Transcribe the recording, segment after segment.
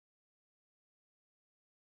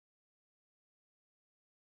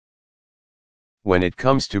when it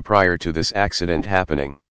comes to prior to this accident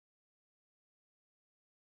happening.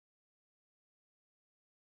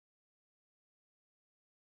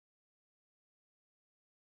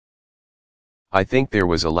 I think there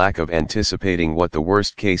was a lack of anticipating what the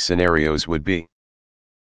worst case scenarios would be.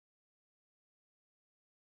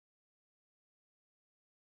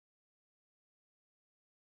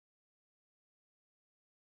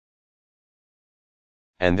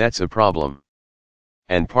 And that's a problem.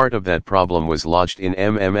 And part of that problem was lodged in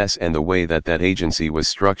MMS and the way that that agency was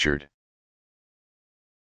structured.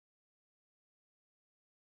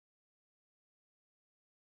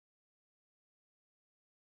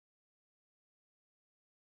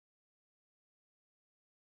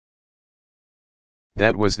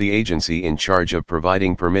 That was the agency in charge of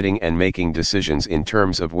providing permitting and making decisions in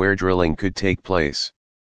terms of where drilling could take place.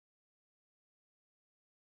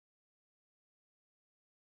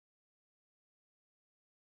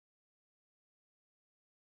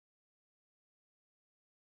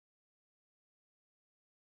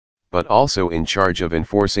 But also in charge of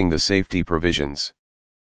enforcing the safety provisions.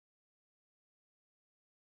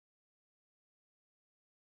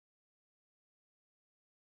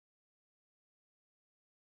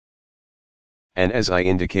 And as I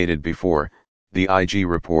indicated before, the IG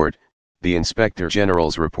report, the Inspector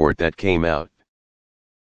General's report that came out,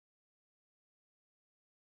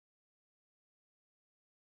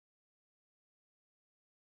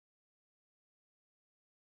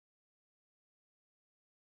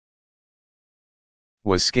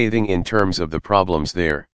 was scathing in terms of the problems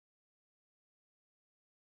there.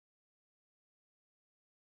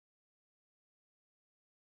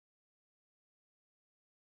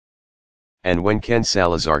 And when Ken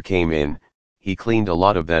Salazar came in, he cleaned a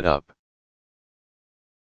lot of that up.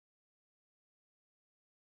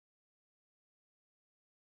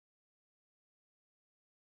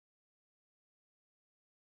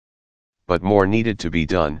 But more needed to be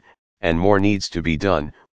done, and more needs to be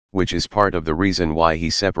done, which is part of the reason why he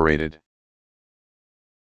separated.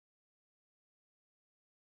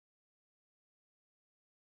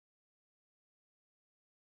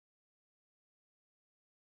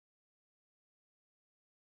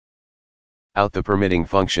 Out the permitting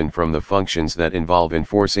function from the functions that involve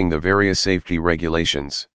enforcing the various safety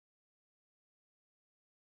regulations.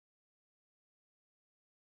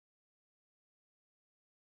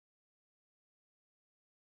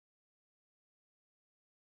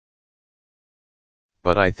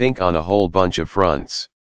 But I think on a whole bunch of fronts.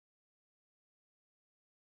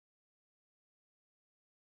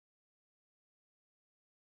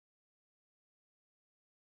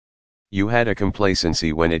 You had a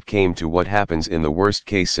complacency when it came to what happens in the worst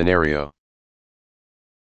case scenario.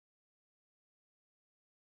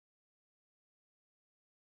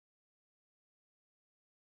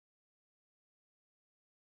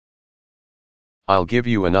 I'll give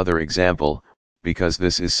you another example, because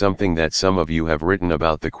this is something that some of you have written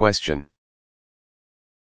about the question.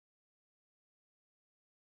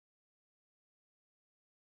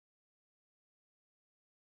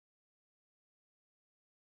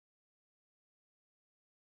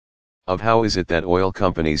 Of how is it that oil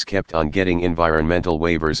companies kept on getting environmental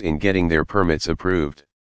waivers in getting their permits approved?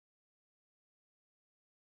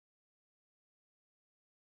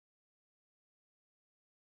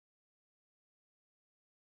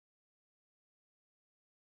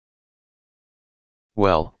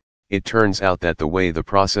 Well, it turns out that the way the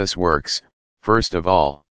process works, first of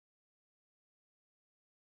all,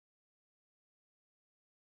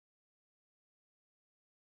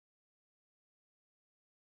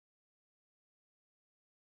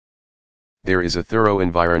 there is a thorough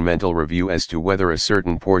environmental review as to whether a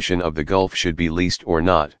certain portion of the Gulf should be leased or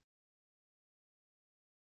not.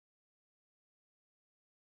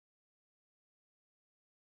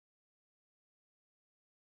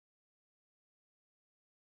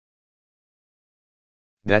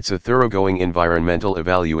 That's a thoroughgoing environmental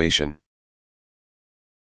evaluation.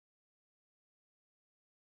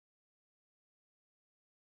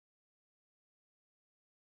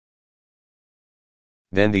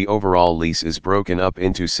 Then the overall lease is broken up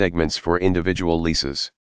into segments for individual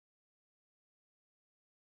leases.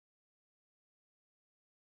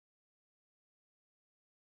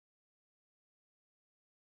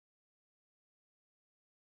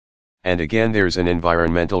 And again there's an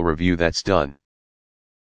environmental review that's done.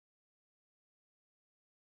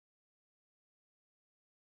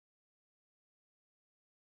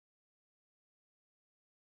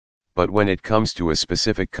 But when it comes to a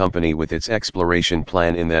specific company with its exploration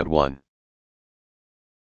plan in that one,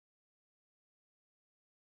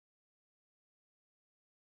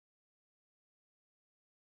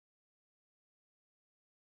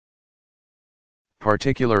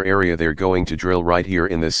 particular area they're going to drill right here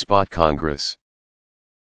in this spot, Congress.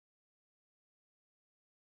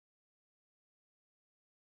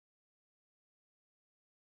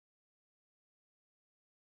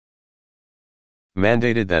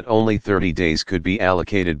 Mandated that only 30 days could be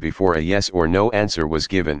allocated before a yes or no answer was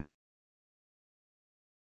given.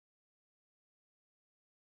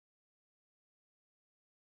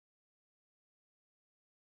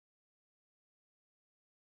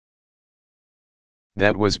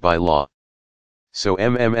 That was by law. So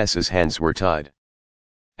MMS's hands were tied.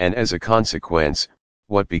 And as a consequence,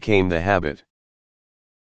 what became the habit?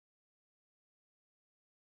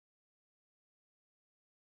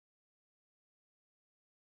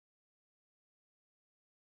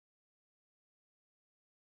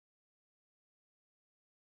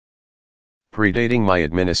 Predating my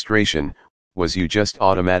administration, was you just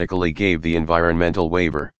automatically gave the environmental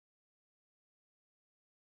waiver.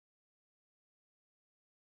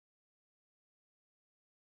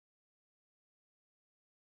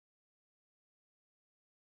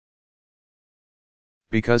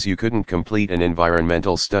 Because you couldn't complete an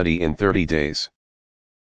environmental study in 30 days.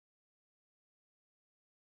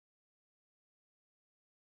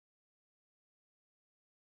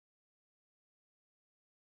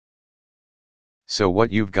 So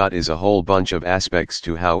what you've got is a whole bunch of aspects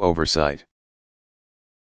to how oversight.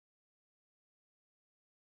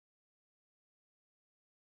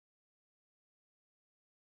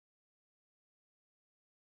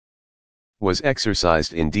 Was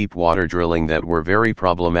exercised in deep water drilling that were very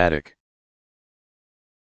problematic.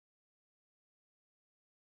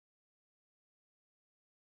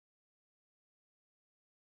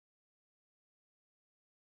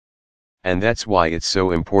 And that's why it's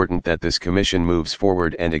so important that this commission moves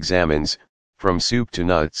forward and examines, from soup to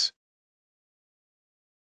nuts.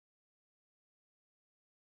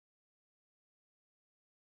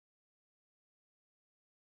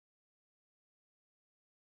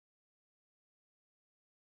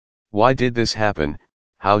 Why did this happen?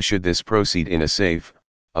 How should this proceed in a safe,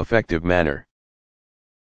 effective manner?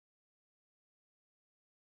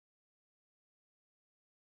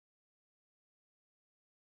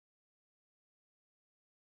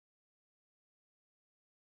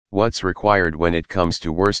 What's required when it comes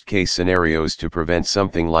to worst-case scenarios to prevent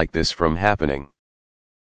something like this from happening?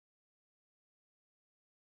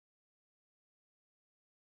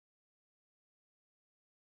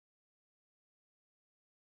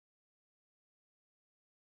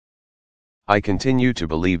 I continue to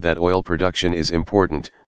believe that oil production is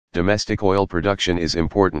important, domestic oil production is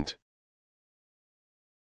important.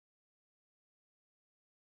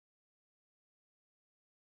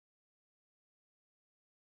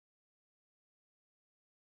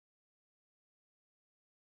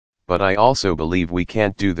 But I also believe we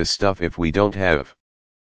can't do this stuff if we don't have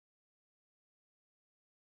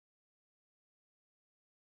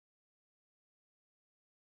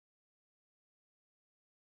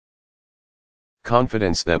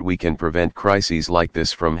confidence that we can prevent crises like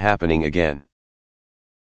this from happening again.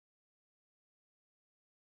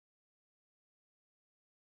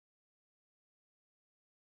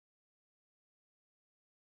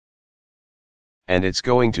 And it's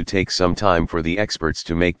going to take some time for the experts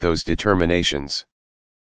to make those determinations.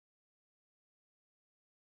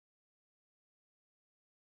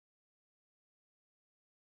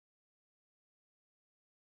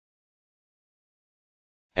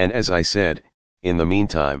 And as I said, in the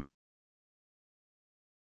meantime,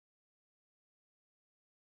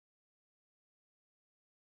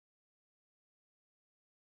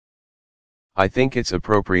 I think it's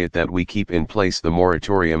appropriate that we keep in place the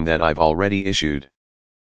moratorium that I've already issued.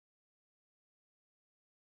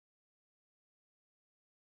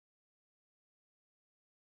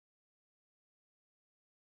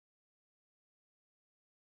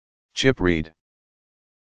 Chip Reed.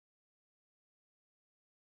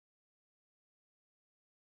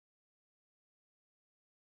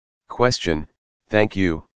 Question, thank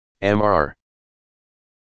you, Mr.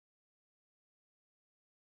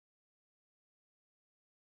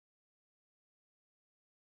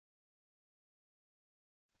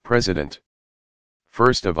 President.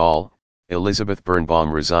 First of all, Elizabeth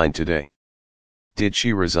Birnbaum resigned today. Did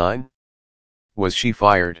she resign? Was she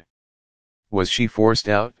fired? Was she forced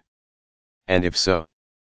out? And if so,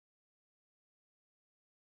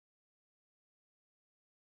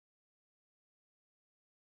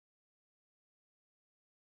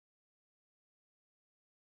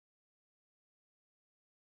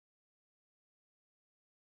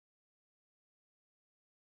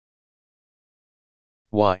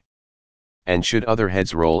 why? And should other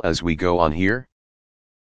heads roll as we go on here?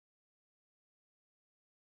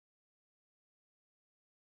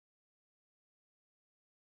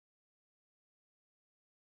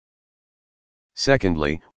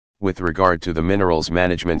 Secondly, with regard to the Minerals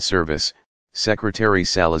Management Service, Secretary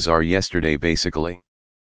Salazar yesterday basically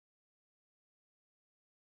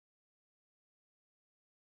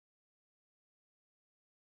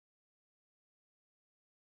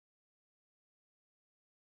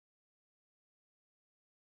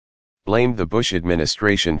blamed the Bush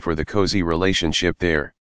administration for the cozy relationship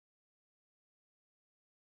there.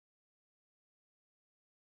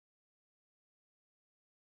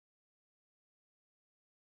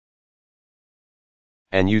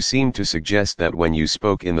 And you seem to suggest that when you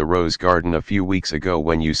spoke in the Rose Garden a few weeks ago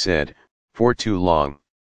when you said, "For too long."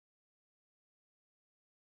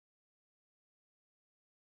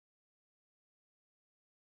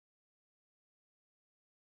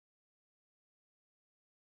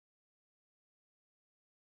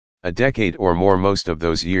 A decade or more, most of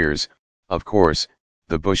those years, of course,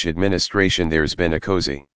 the Bush administration there's been a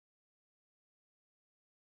cozy.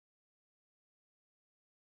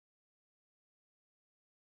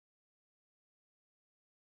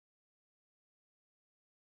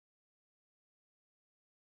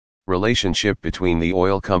 Relationship between the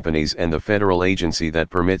oil companies and the federal agency that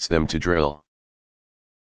permits them to drill.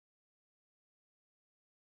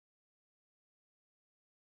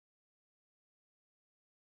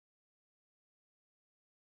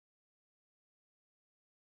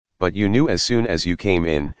 But you knew as soon as you came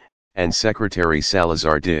in, and Secretary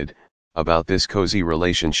Salazar did, about this cozy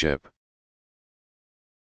relationship.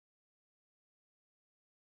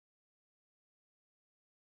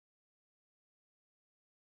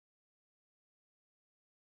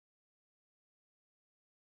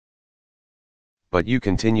 But you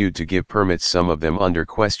continued to give permits, some of them under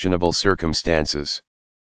questionable circumstances.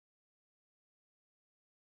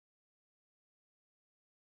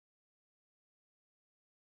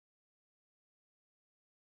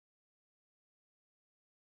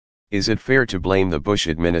 Is it fair to blame the Bush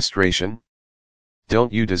administration?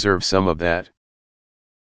 Don't you deserve some of that?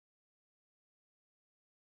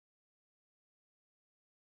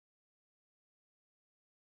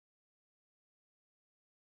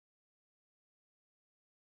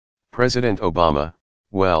 President Obama,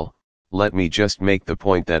 well, let me just make the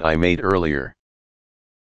point that I made earlier.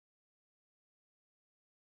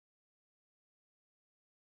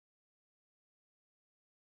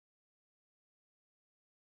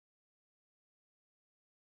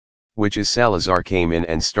 Which is Salazar came in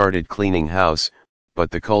and started cleaning house, but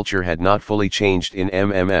the culture had not fully changed in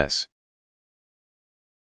MMS.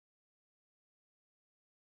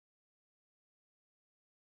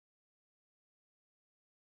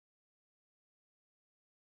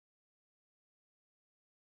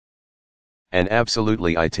 And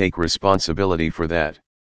absolutely I take responsibility for that.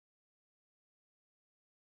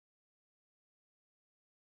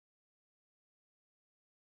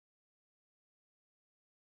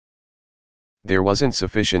 There wasn't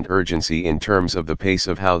sufficient urgency in terms of the pace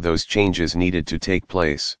of how those changes needed to take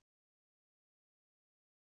place.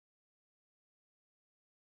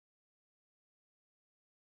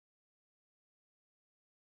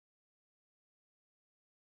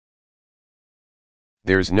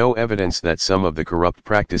 There's no evidence that some of the corrupt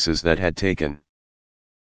practices that had taken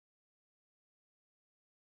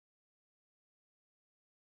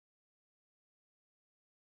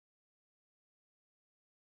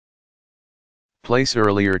place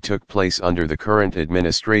earlier took place under the current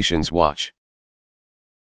administration's watch.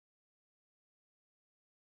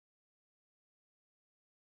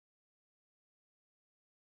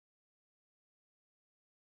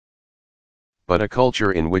 But a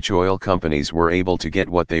culture in which oil companies were able to get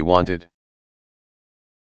what they wanted.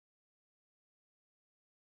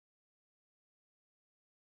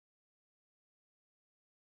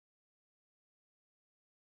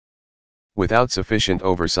 Without sufficient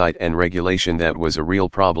oversight and regulation, that was a real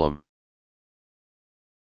problem.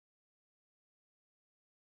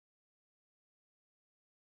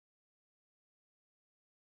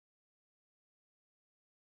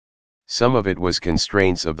 Some of it was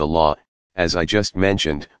constraints of the law, as I just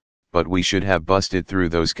mentioned, but we should have busted through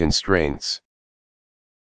those constraints.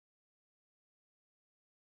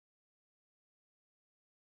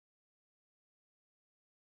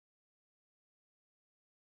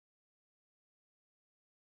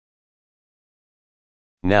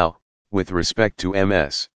 Now, with respect to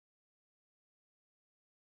MS.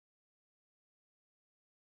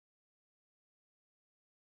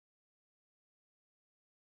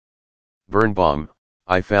 Birnbaum,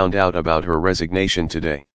 I found out about her resignation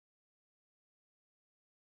today.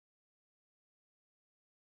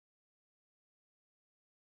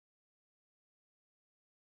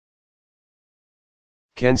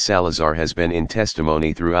 Ken Salazar has been in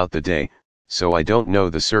testimony throughout the day, so I don't know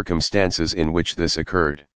the circumstances in which this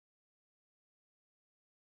occurred.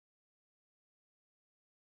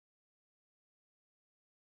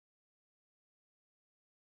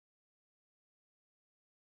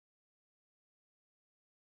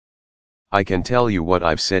 I can tell you what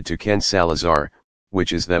I've said to Ken Salazar,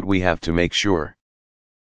 which is that we have to make sure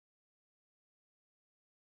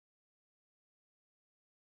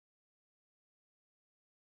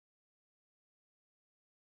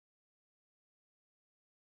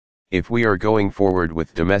if we are going forward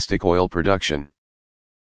with domestic oil production,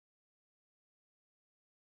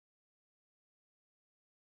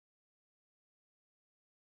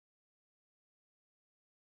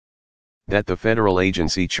 that the federal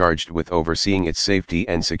agency charged with overseeing its safety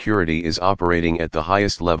and security is operating at the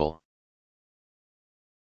highest level.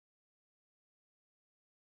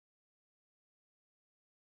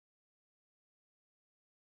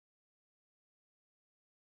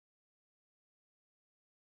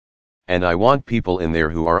 And I want people in there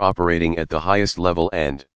who are operating at the highest level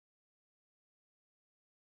and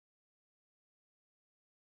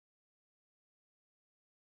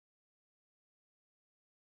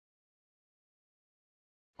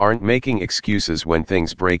aren't making excuses when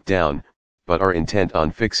things break down, but are intent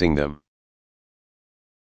on fixing them.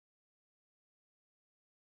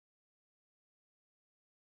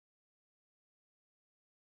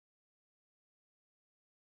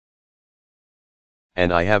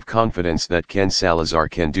 And I have confidence that Ken Salazar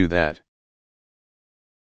can do that.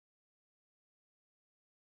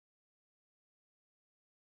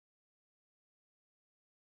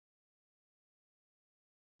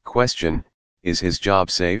 Question: is his job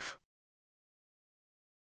safe?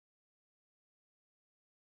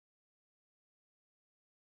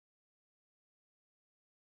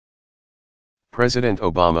 President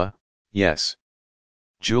Obama, yes.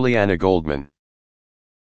 Juliana Goldman.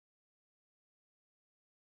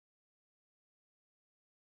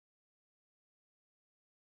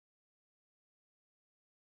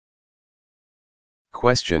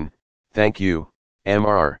 Question: thank you,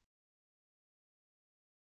 Mr.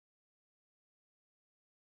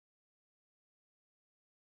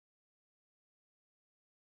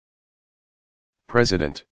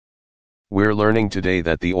 President. We're learning today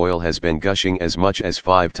that the oil has been gushing as much as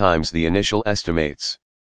 5 times the initial estimates.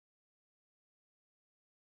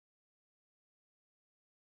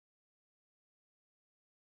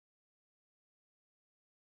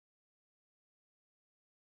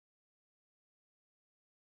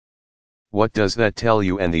 What does that tell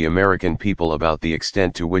you and the American people about the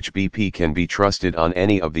extent to which BP can be trusted on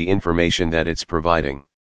any of the information that it's providing?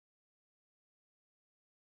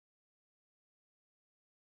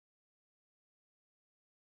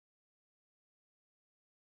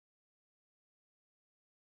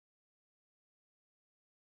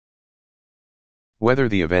 Whether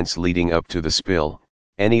the events leading up to the spill,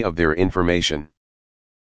 any of their information.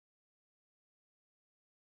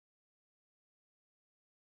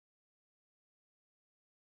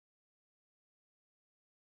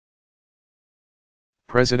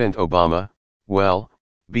 President Obama, well,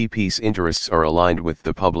 BP's interests are aligned with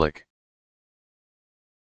the public.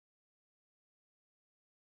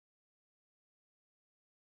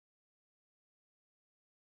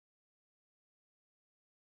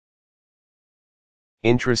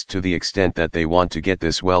 Interest to the extent that they want to get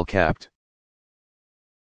this well capped.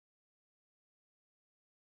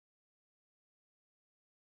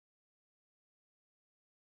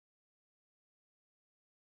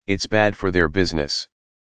 It's bad for their business.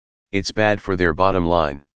 It's bad for their bottom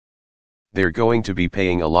line. They're going to be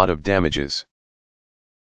paying a lot of damages.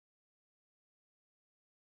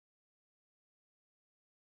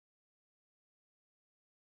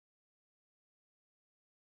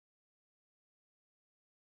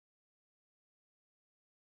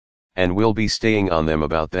 And we'll be staying on them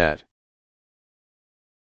about that.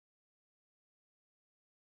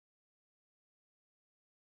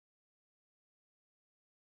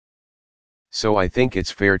 So I think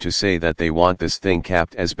it's fair to say that they want this thing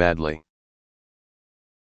capped as badly.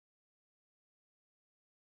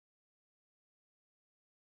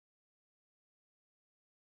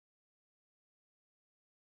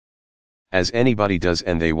 As anybody does,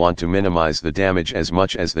 and they want to minimize the damage as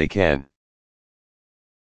much as they can.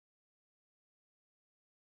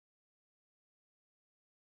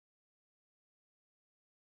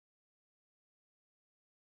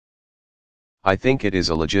 I think it is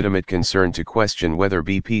a legitimate concern to question whether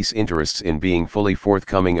BP's interests in being fully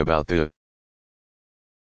forthcoming about the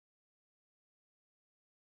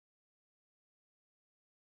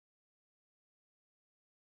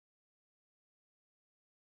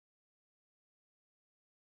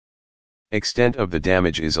Extent of the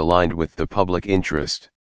damage is aligned with the public interest.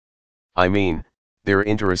 I mean, their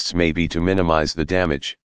interests may be to minimize the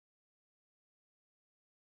damage.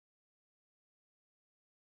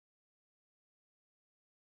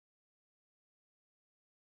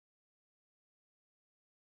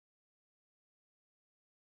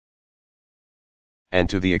 And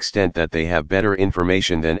to the extent that they have better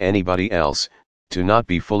information than anybody else, to not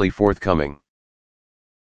be fully forthcoming.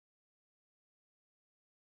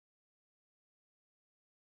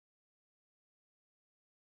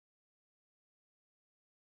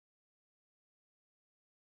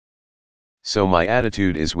 So my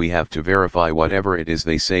attitude is we have to verify whatever it is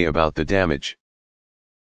they say about the damage.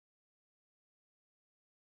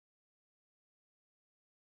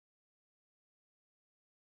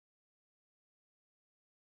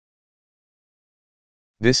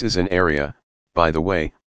 This is an area, by the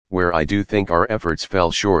way, where I do think our efforts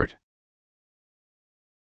fell short.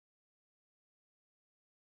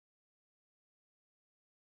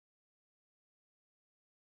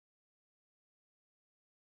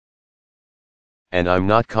 And I'm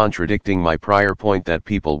not contradicting my prior point that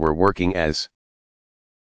people were working as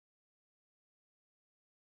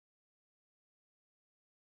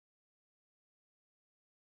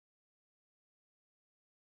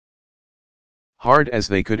hard as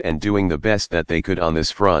they could and doing the best that they could on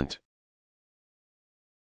this front.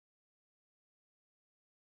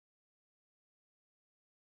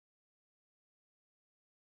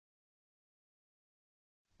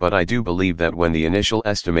 But I do believe that when the initial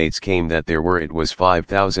estimates came that there were it was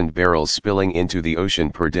 5,000 barrels spilling into the ocean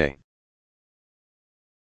per day.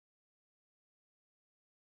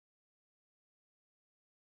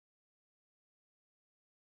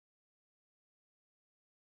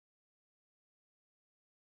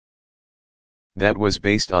 That was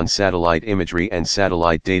based on satellite imagery and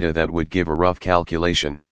satellite data that would give a rough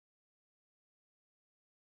calculation.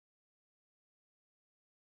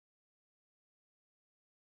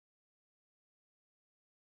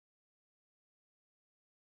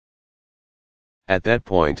 At that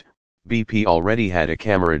point, BP already had a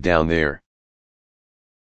camera down there.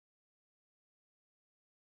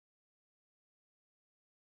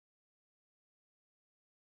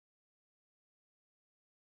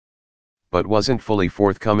 But wasn't fully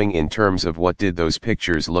forthcoming in terms of what did those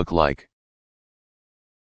pictures look like.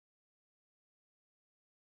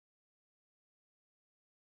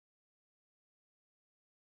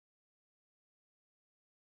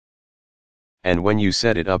 And when you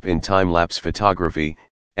set it up in time-lapse photography,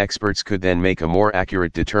 experts could then make a more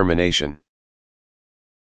accurate determination.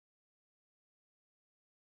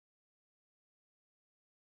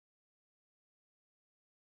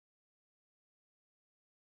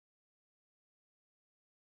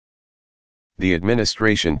 The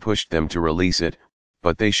administration pushed them to release it,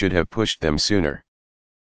 but they should have pushed them sooner.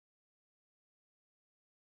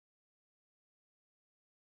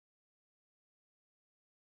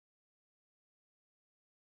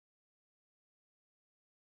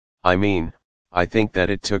 I mean, I think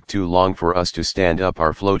that it took too long for us to stand up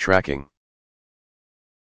our flow tracking.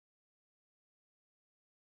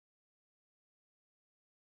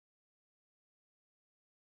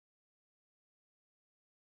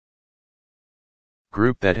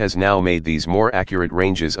 Group that has now made these more accurate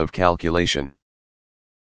ranges of calculation.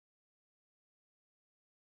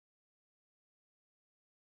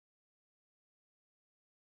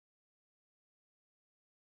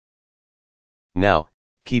 Now,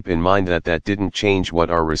 keep in mind that that didn't change what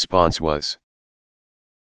our response was.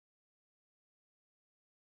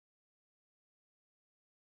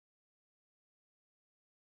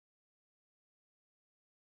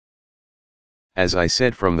 As I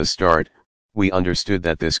said from the start, we understood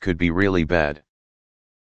that this could be really bad.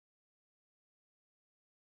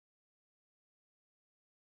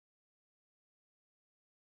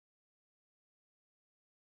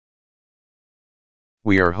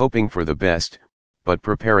 We are hoping for the best, but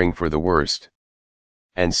preparing for the worst.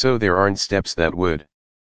 And so there aren't steps that would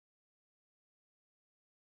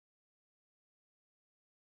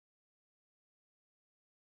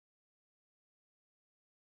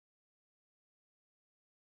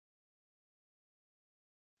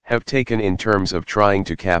have taken in terms of trying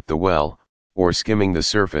to cap the well, or skimming the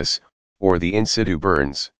surface, or the in situ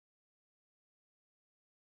burns.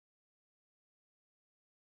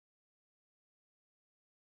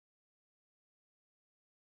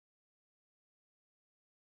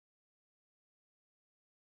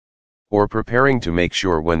 Or preparing to make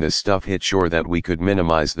sure when this stuff hit shore that we could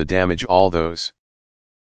minimize the damage. All those.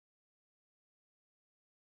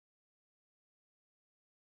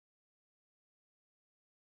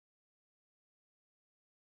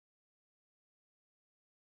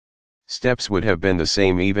 Steps would have been the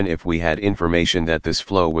same even if we had information that this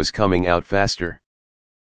flow was coming out faster.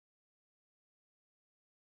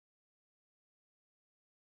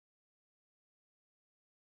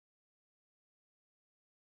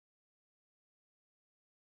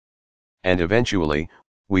 And eventually,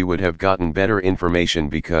 we would have gotten better information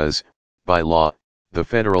because, by law, the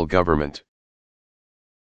federal government.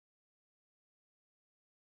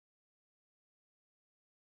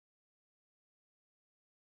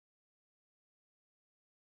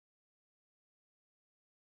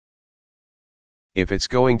 If it's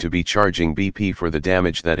going to be charging BP for the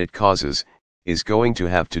damage that it causes, is going to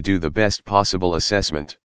have to do the best possible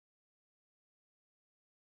assessment.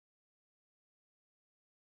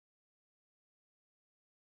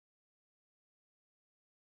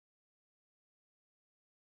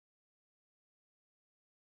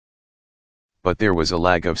 But there was a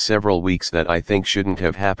lag of several weeks that I think shouldn't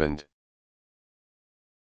have happened.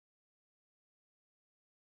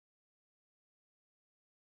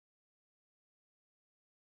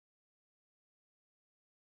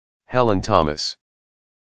 Helen Thomas.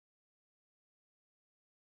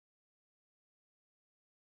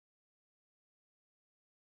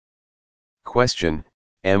 Question,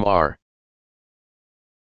 Mr.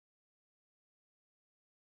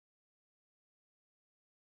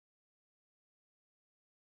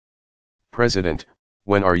 President,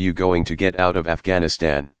 when are you going to get out of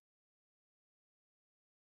Afghanistan?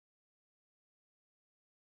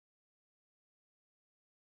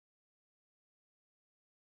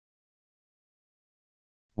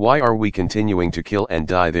 Why are we continuing to kill and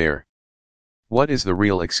die there? What is the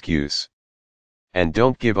real excuse? And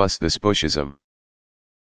don't give us this Bushism.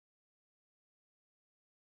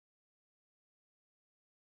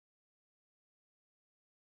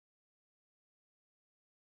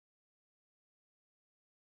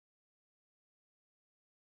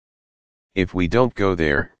 If we don't go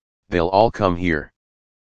there, they'll all come here.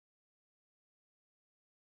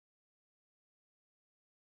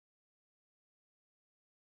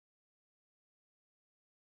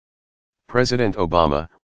 President Obama,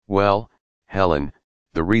 well, Helen,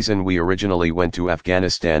 the reason we originally went to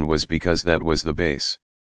Afghanistan was because that was the base.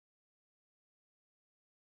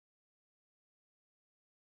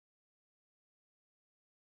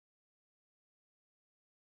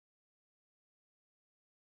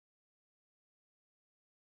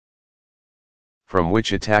 From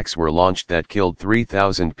which attacks were launched that killed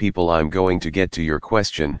 3,000 people. I'm going to get to your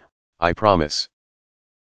question, I promise.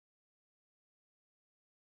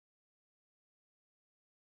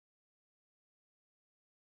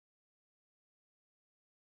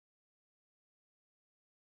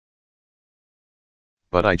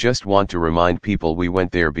 But I just want to remind people we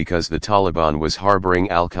went there because the Taliban was harboring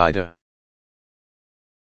Al-Qaeda.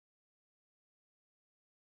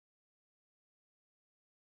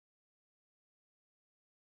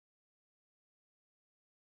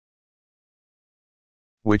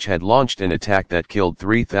 Which had launched an attack that killed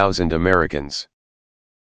 3,000 Americans.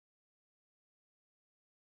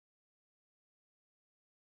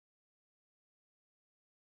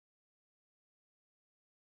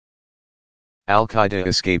 Al-Qaeda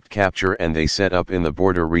escaped capture and they set up in the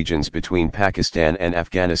border regions between Pakistan and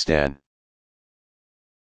Afghanistan.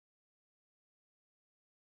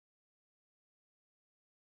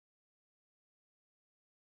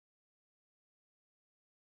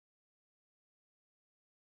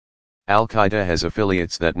 Al-Qaeda has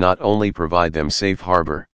affiliates that not only provide them safe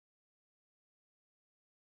harbor,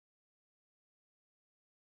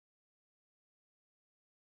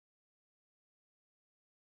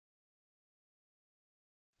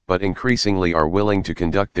 but increasingly are willing to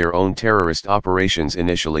conduct their own terrorist operations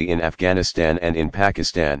initially in Afghanistan and in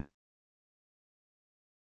Pakistan.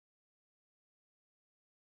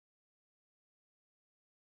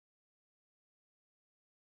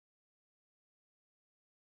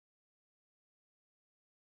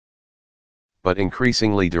 But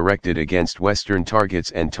increasingly directed against Western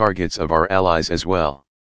targets and targets of our allies as well.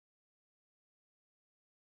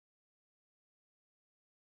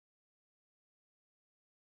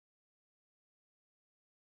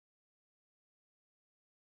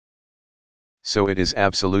 So it is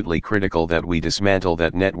absolutely critical that we dismantle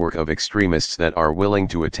that network of extremists that are willing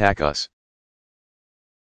to attack us.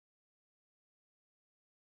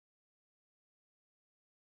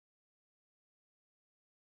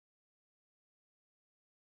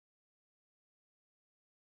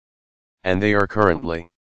 And they are currently